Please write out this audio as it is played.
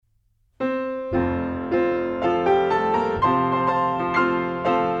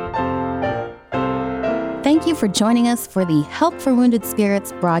you for joining us for the Help for Wounded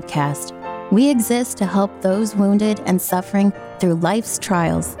Spirits broadcast. We exist to help those wounded and suffering through life's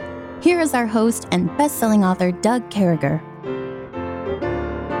trials. Here is our host and best-selling author, Doug Carriger.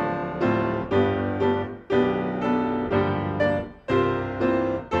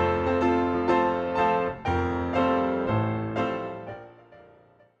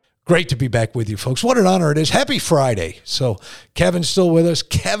 Great to be back with you, folks. What an honor it is. Happy Friday. So Kevin's still with us.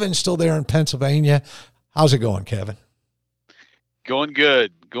 Kevin's still there in Pennsylvania. How's it going, Kevin? Going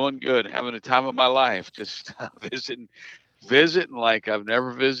good. Having the time of my life. Just visiting like I've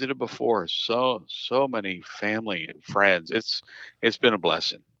never visited before. So many family and friends. It's been a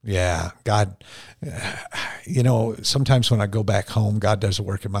blessing. Yeah, God, sometimes when I go back home, God does a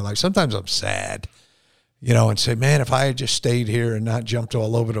work in my life. Sometimes I'm sad, and say, man, if I had just stayed here and not jumped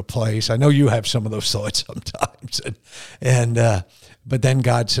all over the place. I know you have some of those thoughts sometimes. But then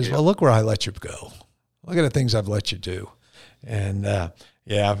God says, well, look where I let you go. Look at the things I've let you do. And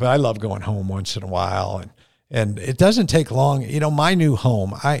but I love going home once in a while. And it doesn't take long. My new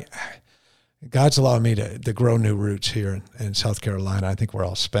home, God's allowed me to grow new roots here in South Carolina. I think where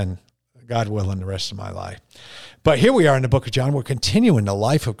I'll spend, God willing, the rest of my life. But here we are in the book of John. We're continuing the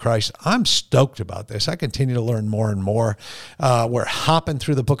life of Christ. I'm stoked about this. I continue to learn more and more. We're hopping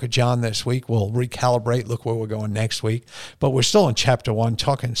through the book of John this week. We'll recalibrate, look where we're going next week. But we're still in chapter 1,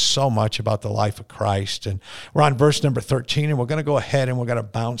 talking so much about the life of Christ. And we're on verse number 13, and we're going to go ahead and we're going to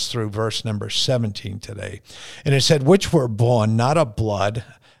bounce through verse number 17 today. And it said, which were born not of blood,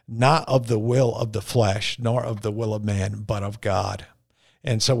 not of the will of the flesh, nor of the will of man, but of God.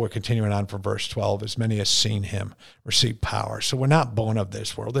 And so we're continuing on from verse 12. As many as seen him receive power. So we're not born of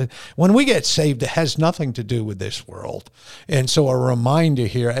this world. When we get saved, it has nothing to do with this world. And so a reminder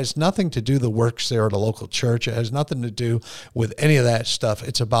here, it has nothing to do with the works there at a local church. It has nothing to do with any of that stuff.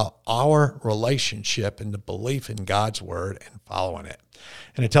 It's about our relationship and the belief in God's word and following it.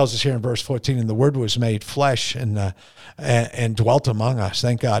 And it tells us here in verse 14, and the word was made flesh and dwelt among us,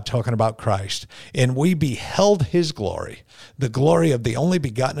 thank God, talking about Christ. And we beheld his glory, the glory of the only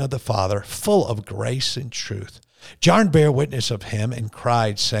begotten of the Father, full of grace and truth. John bare witness of him and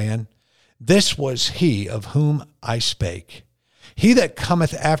cried, saying, this was he of whom I spake. He that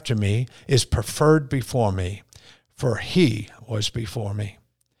cometh after me is preferred before me, for he was before me.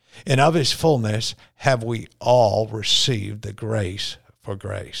 And of his fullness have we all received the grace for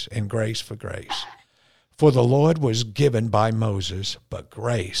grace, and grace for grace. For the Lord was given by Moses, but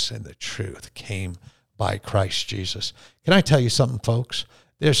grace and the truth came by Christ Jesus. Can I tell you something, folks?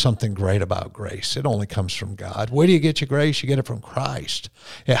 There's something great about grace. It only comes from God. Where do you get your grace? You get it from Christ.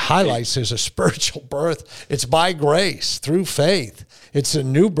 It highlights there's a spiritual birth. It's by grace, through faith. It's a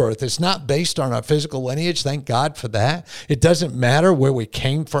new birth. It's not based on our physical lineage. Thank God for that. It doesn't matter where we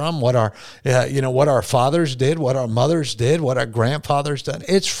came from, what our fathers did, what our mothers did, what our grandfathers did.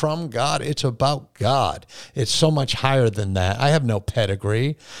 It's from God. It's about God. It's so much higher than that. I have no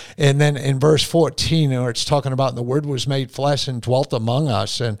pedigree. And then in verse 14, where it's talking about the word was made flesh and dwelt among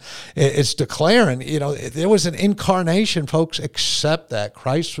us. And it's declaring, there was an incarnation, folks. Accept that.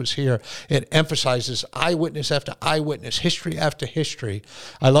 Christ was here. It emphasizes eyewitness after eyewitness, history after history.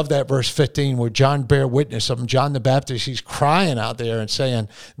 I love that verse 15 where John bare witness of him. John the Baptist, he's crying out there and saying,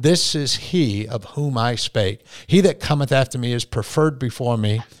 this is he of whom I spake. He that cometh after me is preferred before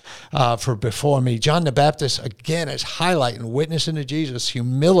me. For before me, John the Baptist, again, is highlighting witnessing to Jesus,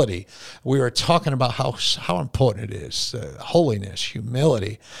 humility. We were talking about how important it is, holiness,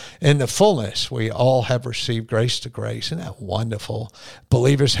 humility. In the fullness, we all have received grace to grace. Isn't that wonderful?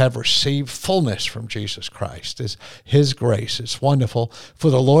 Believers have received fullness from Jesus Christ. It's his grace. It's wonderful. For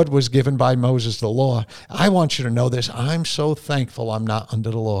the Lord was given by Moses the law. I want you to know this. I'm so thankful I'm not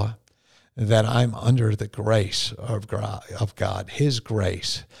under the law, that I'm under the grace of God, his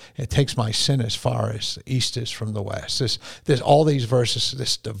grace. It takes my sin as far as the east is from the west. There's all these verses,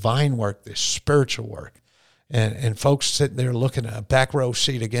 this divine work, this spiritual work. And folks sitting there looking at a back row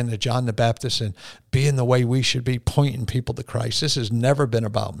seat again to John the Baptist and being the way we should be, pointing people to Christ. This has never been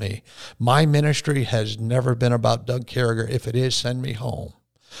about me. My ministry has never been about Doug Carriger. If it is, send me home.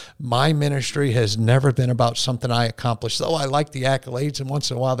 My ministry has never been about something I accomplished. Though I like the accolades and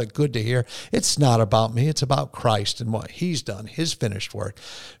once in a while they're good to hear, it's not about me. It's about Christ and what he's done, his finished work.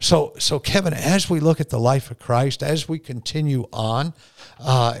 So Kevin, as we look at the life of Christ, as we continue on,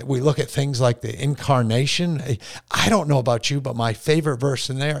 we look at things like the incarnation. I don't know about you, but my favorite verse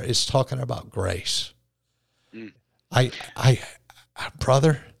in there is talking about grace.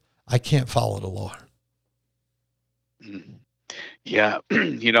 Brother, I can't follow the law. Yeah.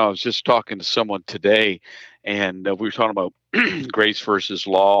 I was just talking to someone today, and we were talking about grace versus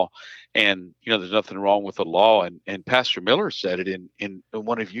law. And, there's nothing wrong with the law. And Pastor Miller said it in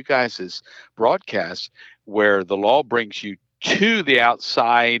one of you guys' broadcasts, where the law brings you to the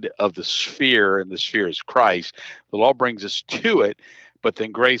outside of the sphere, and the sphere is Christ. The law brings us to it, but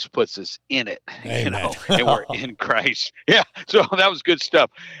then grace puts us in it, Amen. and we're in Christ. Yeah. So that was good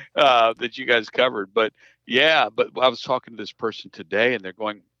stuff that you guys covered. But yeah, but I was talking to this person today, and they're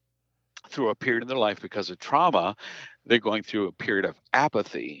going through a period in their life because of trauma. They're going through a period of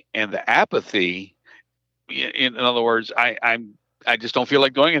apathy, and the apathy, in other words, I just don't feel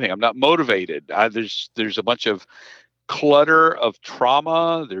like doing anything. I'm not motivated. There's a bunch of clutter of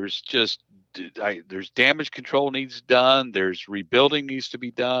trauma. There's damage control needs done. There's rebuilding needs to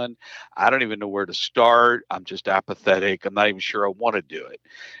be done. I don't even know where to start. I'm just apathetic. I'm not even sure I want to do it.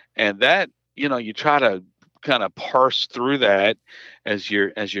 And that, you try to kind of parse through that as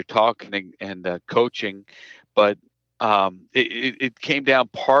you're talking and coaching, but it came down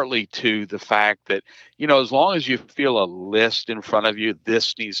partly to the fact that, as long as you feel a list in front of you,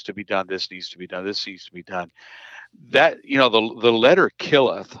 this needs to be done, this needs to be done, this needs to be done, that, the letter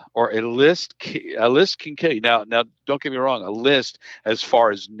killeth, or a list can kill you. Now don't get me wrong, a list, as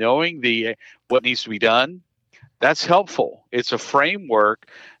far as knowing what needs to be done, that's helpful. It's a framework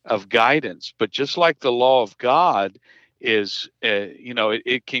of guidance. But just like the law of God is,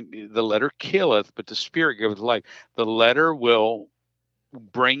 it can, the letter killeth, but the Spirit giveth life. The letter will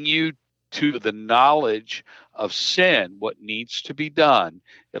bring you to the knowledge of sin, what needs to be done.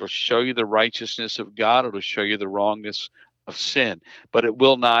 It'll show you the righteousness of God. It'll show you the wrongness of sin, but it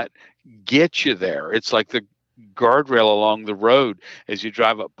will not get you there. It's like the guardrail along the road as you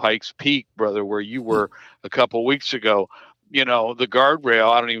drive up Pikes Peak, brother, where you were a couple weeks ago. The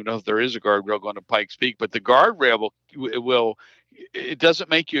guardrail, I don't even know if there is a guardrail going to Pikes Peak, but the guardrail it doesn't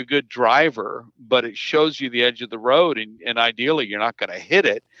make you a good driver, but it shows you the edge of the road, and ideally you're not going to hit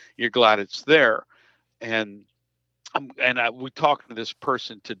it. You're glad it's there. And we talked to this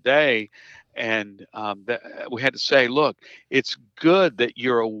person today, and we had to say, look, it's good that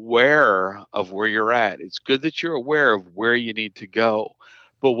you're aware of where you're at. It's good that you're aware of where you need to go.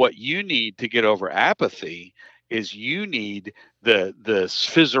 But what you need to get over apathy is you need the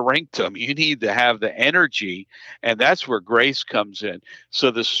sphizorinctum. You need to have the energy, and that's where grace comes in.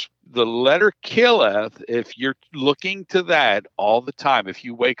 So the letter killeth, if you're looking to that all the time, if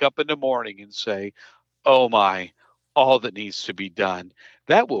you wake up in the morning and say, oh my, all that needs to be done,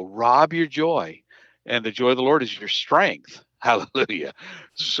 that will rob your joy. And the joy of the Lord is your strength. Hallelujah.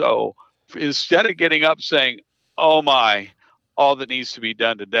 So instead of getting up saying, oh my, all that needs to be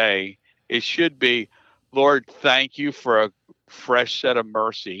done today, it should be, Lord, thank you for a fresh set of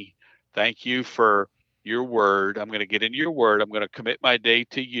mercy. Thank you for your word. I'm going to get into your word. I'm going to commit my day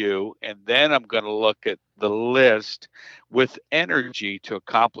to you. And then I'm going to look at the list with energy to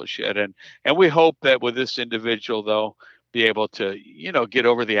accomplish it. And we hope that with this individual, they'll be able to, get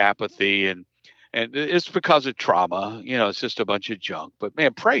over the apathy. And it's because of trauma. It's just a bunch of junk. But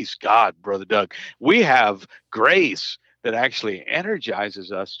man, praise God, Brother Doug. We have grace that actually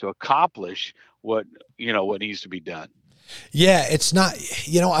energizes us to accomplish what needs to be done. Yeah, it's not,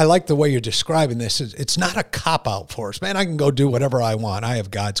 I like the way you're describing this. It's not a cop-out for us. Man, I can go do whatever I want. I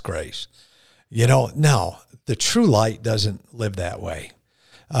have God's grace. No, the true light doesn't live that way.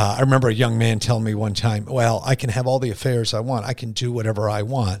 I remember a young man telling me one time, well, I can have all the affairs I want. I can do whatever I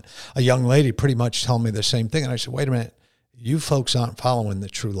want. A young lady pretty much told me the same thing. And I said, wait a minute, you folks aren't following the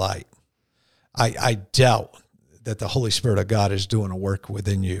true light. I doubt that the Holy Spirit of God is doing a work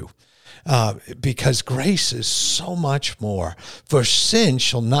within you. Because grace is so much more. For sin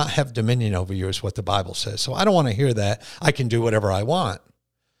shall not have dominion over you is what the Bible says. So I don't want to hear that I can do whatever I want.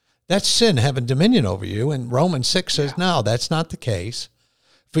 That's sin having dominion over you. And Romans 6 says, no, that's not the case.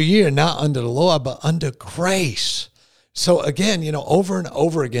 For ye are not under the law, but under grace. So again, over and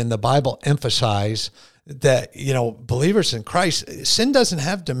over again, the Bible emphasizes that, believers in Christ, sin doesn't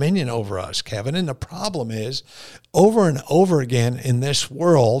have dominion over us, Kevin. And the problem is, over and over again in this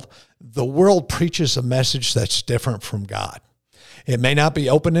world, the world preaches a message that's different from God. It may not be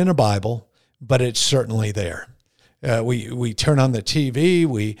open in a Bible, but it's certainly there. We turn on the TV,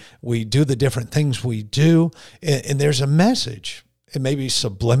 we do the different things we do, and there's a message. It may be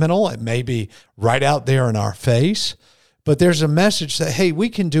subliminal, it may be right out there in our face, but there's a message that, hey, we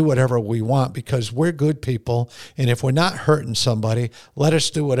can do whatever we want because we're good people, and if we're not hurting somebody, let us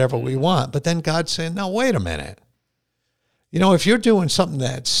do whatever we want. But then God's saying, no, wait a minute. If you're doing something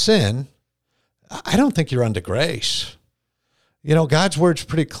that's sin, I don't think you're under grace. God's word's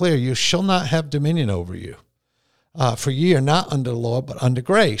pretty clear. You shall not have dominion over you. For ye are not under the law, but under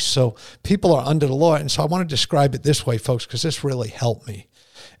grace. So people are under the law. And so I want to describe it this way, folks, because this really helped me.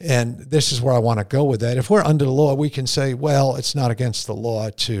 And this is where I want to go with that. If we're under the law, we can say, well, it's not against the law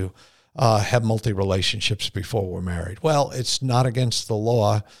to have multi-relationships before we're married. Well, it's not against the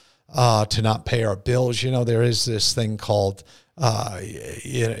law to not pay our bills. You know, there is this thing called,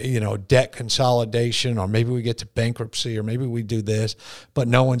 debt consolidation, or maybe we get to bankruptcy, or maybe we do this, but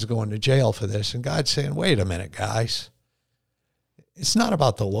no one's going to jail for this. And God's saying, wait a minute, guys. It's not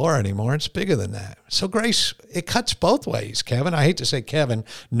about the law anymore. It's bigger than that. So grace, it cuts both ways, Kevin. I hate to say Kevin,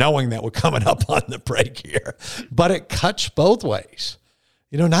 knowing that we're coming up on the break here, but it cuts both ways.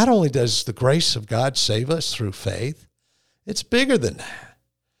 You know, not only does the grace of God save us through faith, it's bigger than that.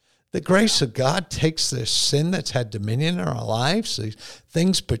 The grace of God takes this sin that's had dominion in our lives, these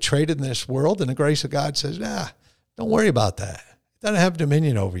things portrayed in this world, and the grace of God says, don't worry about that. It doesn't have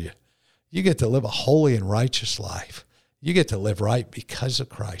dominion over you. You get to live a holy and righteous life. You get to live right because of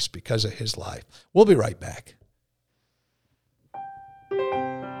Christ, because of his life. We'll be right back.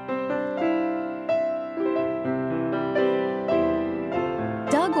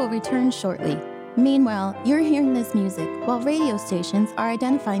 Doug will return shortly. Meanwhile, you're hearing this music while radio stations are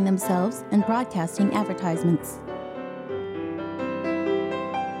identifying themselves and broadcasting advertisements.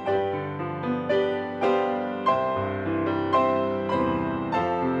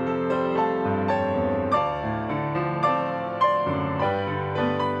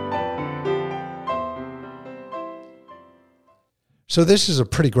 So this is a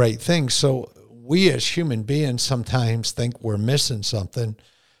pretty great thing. So we as human beings sometimes think we're missing something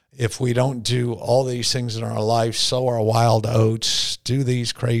if we don't do all these things in our life, sow our wild oats, do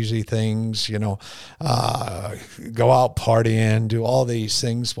these crazy things, go out partying, do all these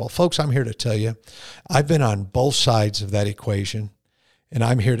things. Well, folks, I'm here to tell you, I've been on both sides of that equation, and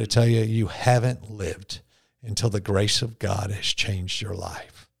I'm here to tell you, you haven't lived until the grace of God has changed your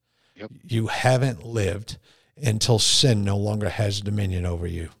life. Yep. You haven't lived until sin no longer has dominion over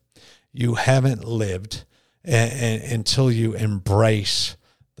you. You haven't lived until you embrace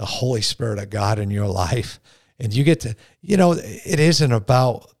the Holy Spirit of God in your life. And you get to, it isn't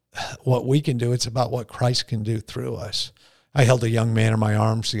about what we can do. It's about what Christ can do through us. I held a young man in my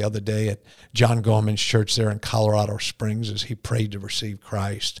arms the other day at John Gorman's church there in Colorado Springs as he prayed to receive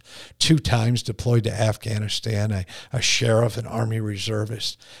Christ. 2 times deployed to Afghanistan, a sheriff, an Army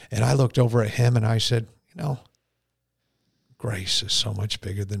reservist. And I looked over at him and I said, grace is so much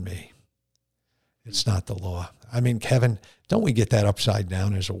bigger than me. It's not the law. I mean, Kevin, don't we get that upside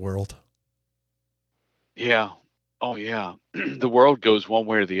down as a world? Yeah. Oh, yeah. The world goes one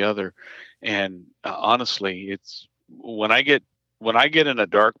way or the other. And honestly, it's when I get in a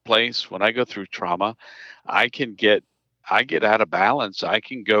dark place, when I go through trauma, I get out of balance. I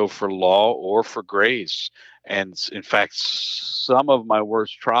can go for law or for grace. And in fact, some of my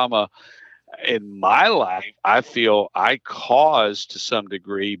worst trauma in my life, I feel I caused to some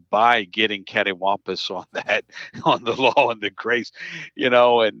degree by getting cattywampus on the law and the grace,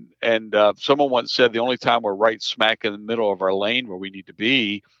 and someone once said the only time we're right smack in the middle of our lane where we need to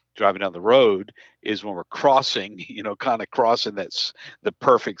be driving down the road is when we're crossing, kind of crossing that's the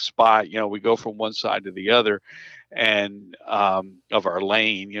perfect spot. We go from one side to the other and of our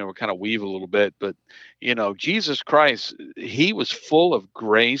lane, we kind of weave a little bit, but Jesus Christ, he was full of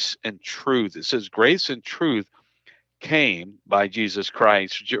grace and truth. It says grace and truth came by Jesus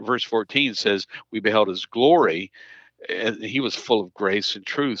Christ. Verse 14 says we beheld his glory, and he was full of grace and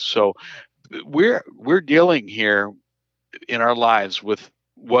truth. So we're dealing here in our lives with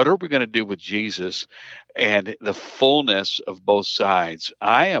what are we going to do with Jesus and the fullness of both sides.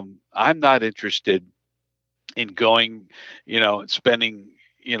 I'm not interested in going, spending,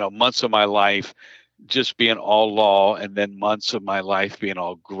 months of my life just being all law and then months of my life being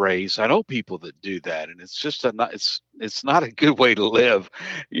all grace. I know people that do that, and it's just it's not a good way to live.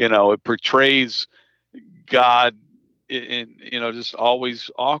 It portrays God in just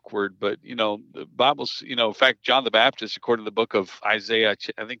always awkward, but the Bible's, in fact, John the Baptist, according to the book of Isaiah,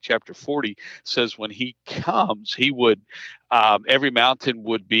 I think chapter 40, says when he comes, he would every mountain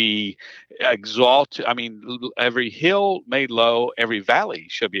would be exalted. I mean, every hill made low, every valley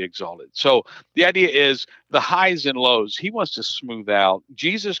shall be exalted. So the idea is the highs and lows he wants to smooth out.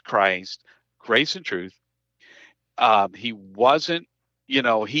 Jesus Christ, grace and truth, he wasn't,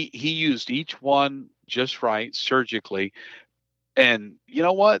 he used each one just right, surgically. And you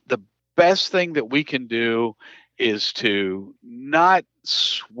know what? The best thing that we can do is to not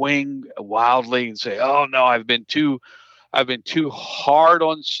swing wildly and say, oh no, I've been too hard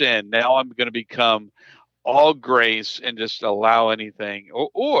on sin. Now I'm going to become all grace and just allow anything,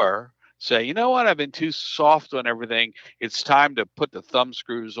 or say, you know what, I've been too soft on everything. It's time to put the thumb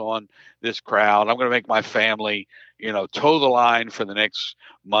screws on this crowd. I'm going to make my family, toe the line for the next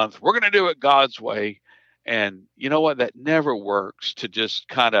month. We're going to do it God's way. And you know what? That never works, to just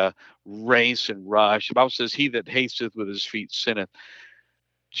kind of race and rush. The Bible says, he that hasteth with his feet sinneth.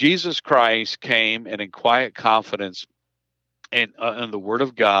 Jesus Christ came, and in quiet confidence and in the Word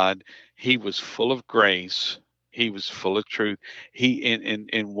of God, he was full of grace. He was full of truth. He,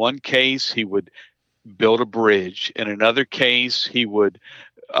 in one case, he would build a bridge. In another case, he would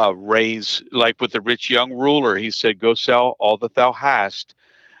raise, like with the rich young ruler. He said, "Go sell all that thou hast,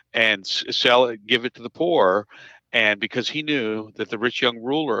 and sell it, give it to the poor." And because he knew that the rich young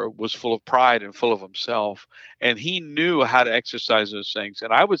ruler was full of pride and full of himself, and he knew how to exercise those things.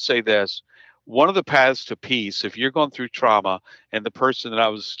 And I would say this: one of the paths to peace, if you're going through trauma, and the person that I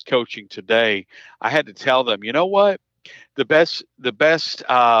was coaching today, I had to tell them, you know what, the best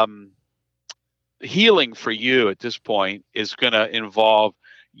healing for you at this point is going to involve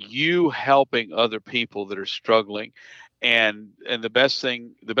you helping other people that are struggling. And the best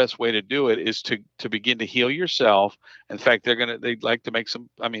way to do it is to begin to heal yourself. In fact, they'd like to make some,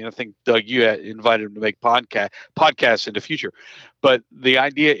 I think, Doug, you invited them to make podcasts in the future. But the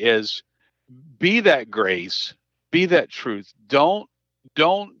idea is, be that grace, be that truth. Don't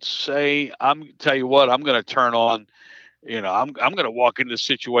say, tell you what, I'm going to turn on, I'm going to walk into a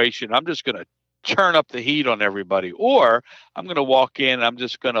situation, I'm just going to turn up the heat on everybody. Or I'm going to walk in, I'm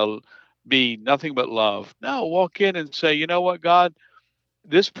just going to be nothing but love. No, walk in and say, you know what, God,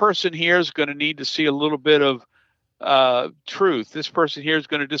 this person here is going to need to see a little bit of truth. This person here is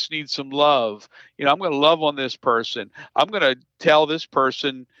going to just need some love. I'm going to love on this person. I'm going to tell this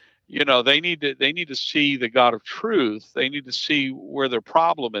person, they need to see the God of truth. They need to see where their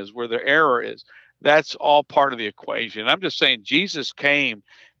problem is, where their error is. That's all part of the equation. I'm just saying, Jesus came,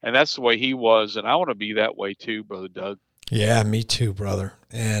 and that's the way he was. And I want to be that way too, Brother Doug. Yeah, me too, brother.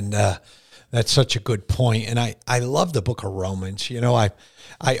 And that's such a good point. And I love the book of Romans.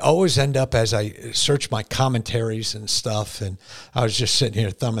 I always end up, as I search my commentaries and stuff, and I was just sitting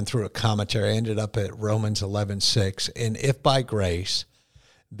here thumbing through a commentary, I ended up at Romans 11:6. And if by grace,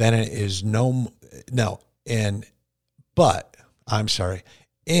 then it is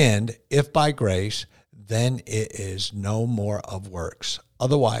and if by grace, then it is no more of works.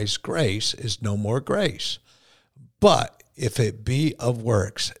 Otherwise, grace is no more grace. But if it be of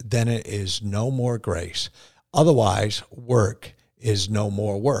works, then it is no more grace. Otherwise, work is no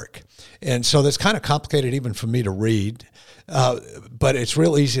more work. And so that's kind of complicated even for me to read, but it's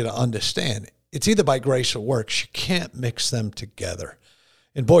real easy to understand. It's either by grace or works. You can't mix them together.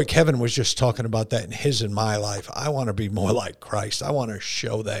 And boy, Kevin was just talking about that in his and my life. I want to be more like Christ. I want to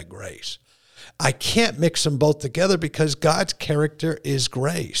show that grace. I can't mix them both together because God's character is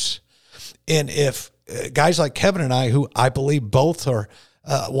grace. And if guys like Kevin and I, who I believe both are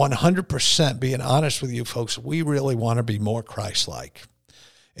 100%, being honest with you folks, we really want to be more Christ-like.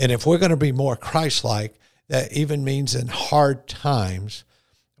 And if we're going to be more Christ-like, that even means in hard times,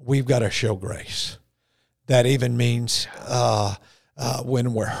 we've got to show grace. That even means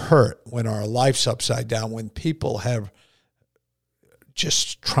when we're hurt, when our life's upside down, when people have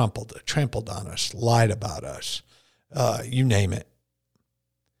just trampled on us, lied about us, you name it.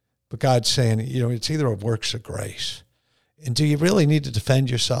 But God's saying, it's either of works or grace. And do you really need to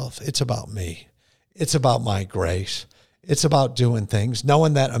defend yourself? It's about me. It's about my grace. It's about doing things,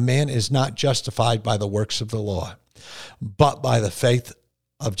 knowing that a man is not justified by the works of the law, but by the faith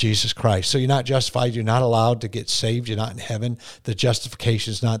of Jesus Christ. So you're not justified. You're not allowed to get saved. You're not in heaven. The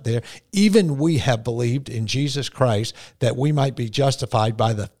justification is not there. Even we have believed in Jesus Christ that we might be justified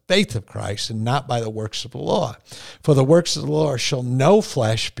by the faith of Christ and not by the works of the law. For the works of the law shall no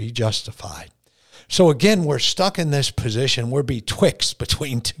flesh be justified. So again, we're stuck in this position. We're betwixt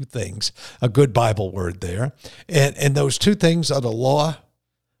between two things, a good Bible word there. And those two things are the law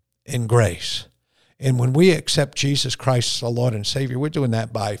and grace. And when we accept Jesus Christ as our Lord and Savior, we're doing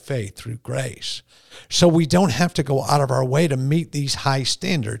that by faith through grace. So we don't have to go out of our way to meet these high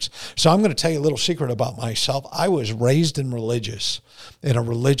standards. So I'm going to tell you a little secret about myself. I was raised in a religious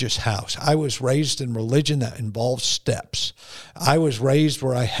house. I was raised in religion that involves steps. I was raised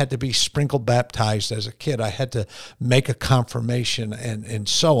where I had to be sprinkle baptized as a kid. I had to make a confirmation and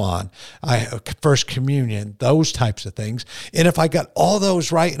so on. First communion, those types of things. And if I got all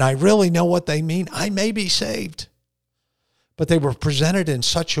those right and I really know what they mean, I may be saved. But they were presented in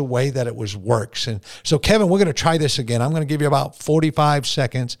such a way that it was works. And so, Kevin, we're going to try this again. I'm going to give you about 45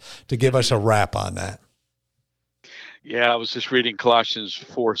 seconds to give us a wrap on that. Yeah, I was just reading Colossians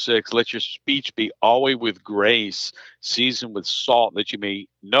 4:6. Let your speech be always with grace, seasoned with salt, that you may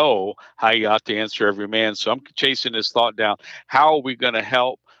know how you ought to answer every man. So I'm chasing this thought down. How are we going to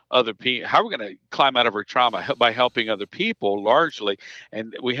help other people? How are we going to climb out of our trauma? By helping other people largely.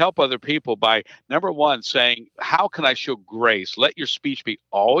 And we help other people by, number one, saying, how can I show grace? Let your speech be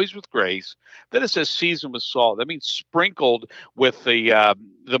always with grace. Then it says seasoned with salt. That means sprinkled with the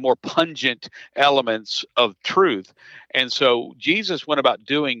more pungent elements of truth. And so Jesus went about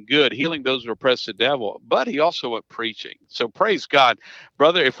doing good, healing those who oppress the devil, but he also went preaching. So praise God.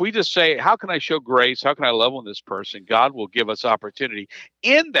 Brother, if we just say, how can I show grace? How can I love on this person? God will give us opportunity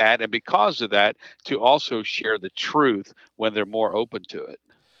in that, and because of that, to also share the truth when they're more open to it.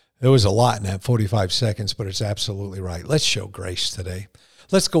 There was a lot in that 45 seconds, but it's absolutely right. Let's show grace today.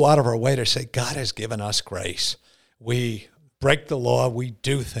 Let's go out of our way to say, God has given us grace. We break the law, we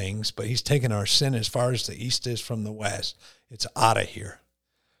do things, but he's taken our sin as far as the east is from the west. It's out of here.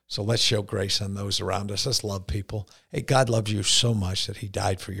 So let's show grace on those around us. Let's love people. Hey, God loves you so much that he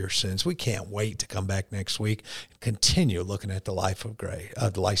died for your sins. We can't wait to come back next week and continue looking at the life of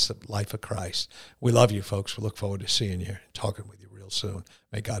life of Christ. We love you, folks. We look forward to seeing you and talking with you real soon.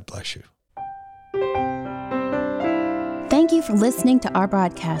 May God bless you. Thank you for listening to our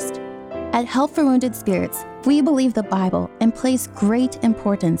broadcast. At Help for Wounded Spirits, we believe the Bible and place great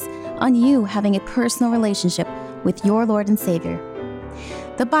importance on you having a personal relationship with your Lord and Savior.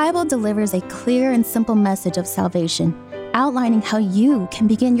 The Bible delivers a clear and simple message of salvation, outlining how you can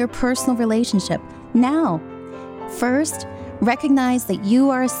begin your personal relationship now. First, recognize that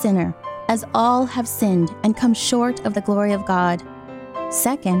you are a sinner, as all have sinned and come short of the glory of God.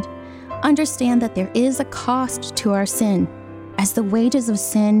 Second, understand that there is a cost to our sin, as the wages of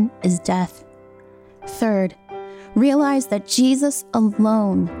sin is death. Third, realize that Jesus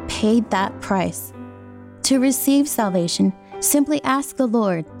alone paid that price. To receive salvation, simply ask the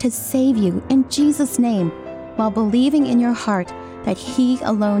Lord to save you in Jesus' name while believing in your heart that he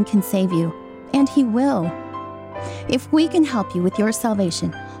alone can save you, and he will. If we can help you with your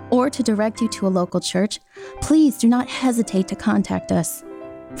salvation or to direct you to a local church, please do not hesitate to contact us.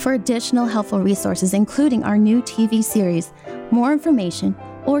 For additional helpful resources, including our new TV series, more information,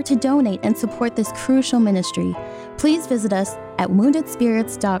 or to donate and support this crucial ministry, please visit us at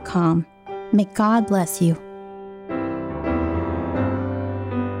woundedspirits.com. May God bless you.